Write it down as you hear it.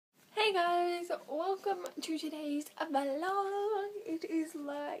guys, welcome to today's vlog. It is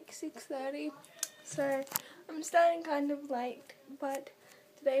like 6:30, so I'm starting kind of late, but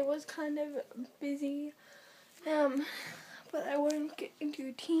today was kind of busy. But I won't get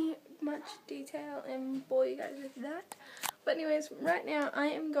into too much detail and bore you guys with that. But anyways, right now I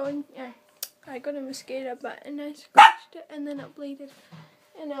am going. I got a mosquito bite and I scratched it and then it bleeded.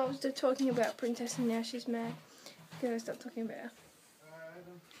 And I was just talking about Princess and now she's mad because I stopped talking about her.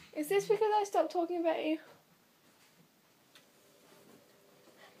 Is this because I stopped talking about you?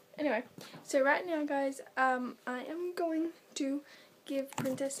 Anyway, so right now guys, I am going to give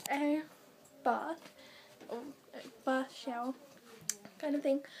Princess a bath, or a bath shower kind of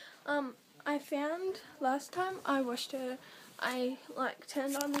thing. I found last time I washed her, I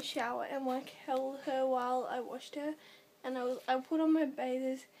turned on the shower and held her while I washed her, and I put on my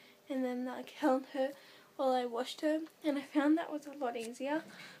bathers and then held her while I washed her, and I found that was a lot easier.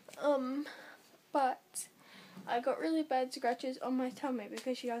 But I got really bad scratches on my tummy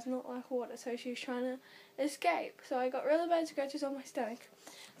because she does not like water, so she was trying to escape. So I got really bad scratches on my stomach.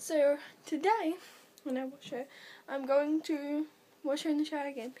 So today, when I wash her, I'm going to wash her in the shower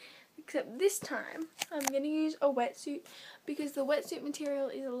again. Except this time, I'm going to use a wetsuit because the wetsuit material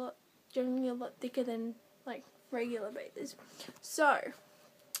is generally a lot thicker than regular bathers. So,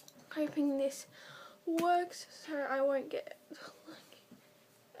 hoping this works so I won't get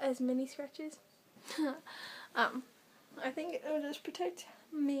as many scratches. I think it will just protect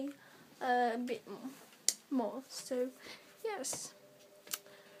me a bit more. So, yes,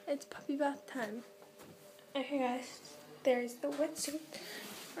 it's puppy bath time. Okay guys, there's the wetsuit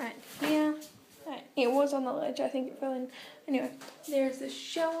right here. It was on the ledge, I think it fell in. Anyway, there's the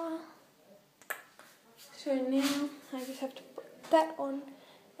shower. So now I just have to put that on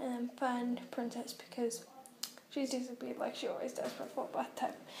and then find Princess because she's disappeared like she always does before bath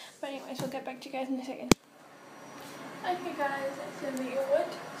time. But anyways, we'll get back to you guys in a second. Okay guys, so the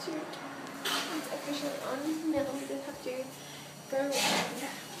wetsuit is officially on. Now we just have to go and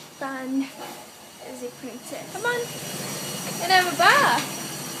find the Princess. Come on, and have a bath.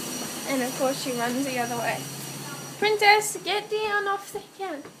 And of course she runs the other way. Princess, get down off the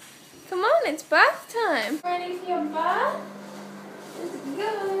couch. Come on, it's bath time. Ready for your bath? Let's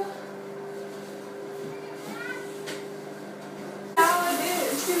go. Shower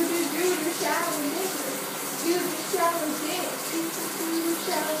dance. Do the shower dance. Do the shower dance. Do the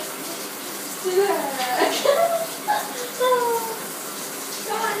shower dance.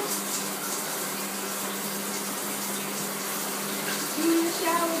 Come on. Do the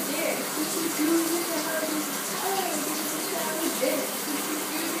shower dance. Do the shower dance. Do the shower dance.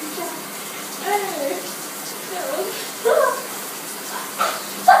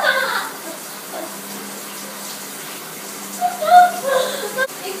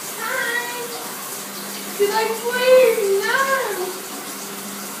 It's time. She's like, please, no.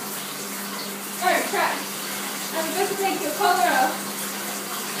 Oh crap. I forgot to take your collar off.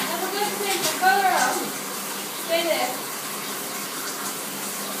 Stay there.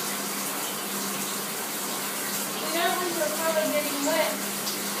 We don't want your collar getting wet.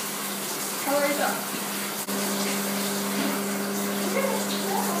 Collar's off.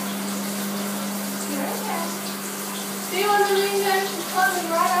 See, one of the rings actually coming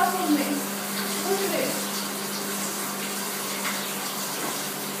right up on me. Look at it.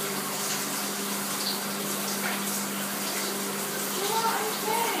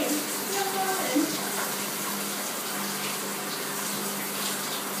 Okay. Come on.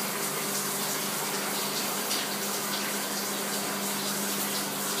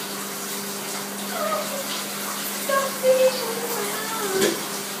 Stop being around.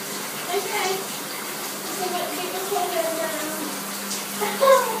 Okay. So let's get the collar down.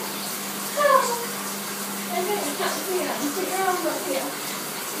 Okay, come here. Put your arms up here.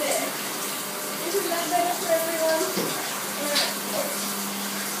 There. Isn't that better for everyone? Alright.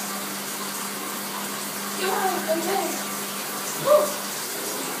 Go on, okay. Woo.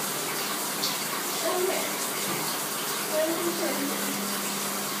 Okay. Where's the shampoo?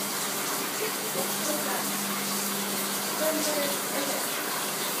 What's that? Okay.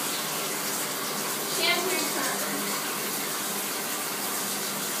 Shampoo time.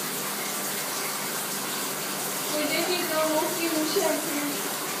 We did use normal human shampoo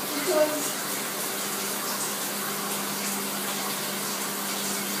because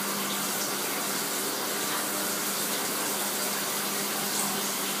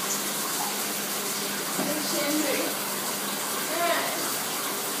shampoo. Alright.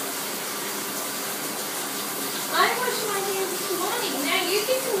 I washed my hands this morning. Now you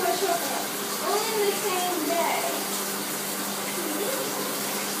get to wash your hair only the same day.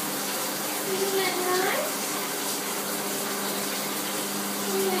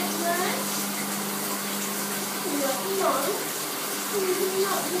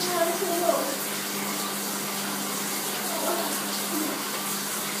 Not nice at all.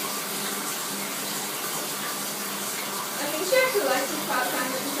 I think she actually likes this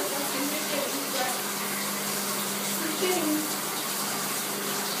part-time because I think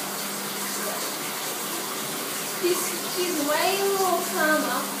she's way more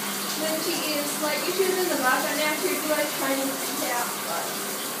calmer than she is, like if she was in the bath right now she'd be like trying to freak out, but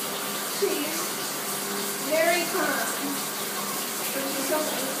she's very calm, which is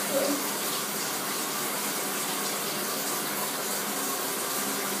something that's good.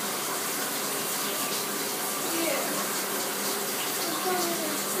 Yeah, it's probably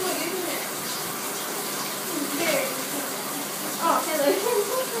good, isn't it? It's very calm. Oh, hello.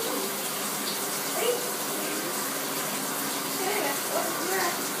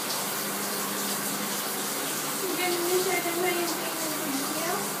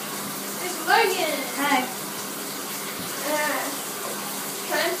 Logan! Hi.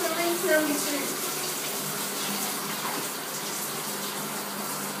 Time for link number 3.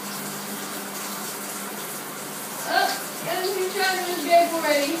 Oh, got a new shot in the bag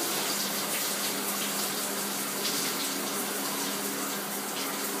already.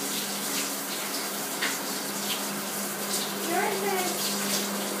 You're in bed.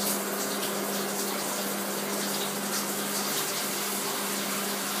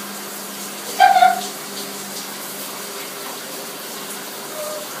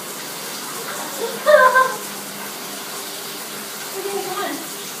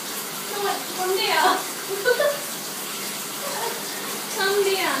 Come down. Come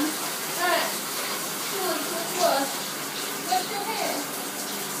down. Alright. Look, look. What's your hair?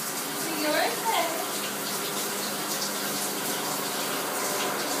 You're okay.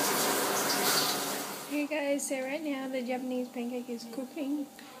 Hey guys, so right now the Japanese pancake is cooking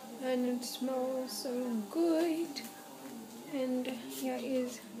and it smells so good. And here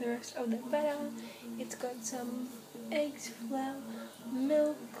is the rest of the batter. It's got some eggs, flour,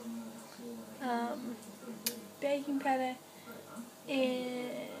 milk, baking powder, and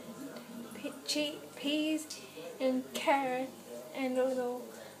peas and carrot and a little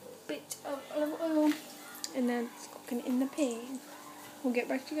bit of olive oil, and that's cooking in the pan. We'll get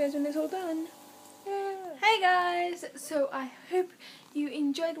back to you guys when it's all done. Yeah. Hey guys, so I hope you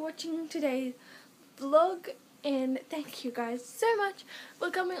enjoyed watching today's vlog, and thank you guys so much for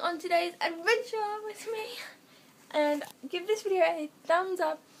coming on today's adventure with me. And give this video a thumbs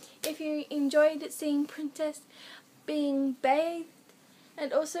up if you enjoyed seeing Princess being bathed,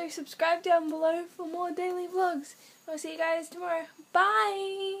 and also subscribe down below for more daily vlogs. I'll see you guys tomorrow.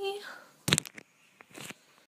 Bye!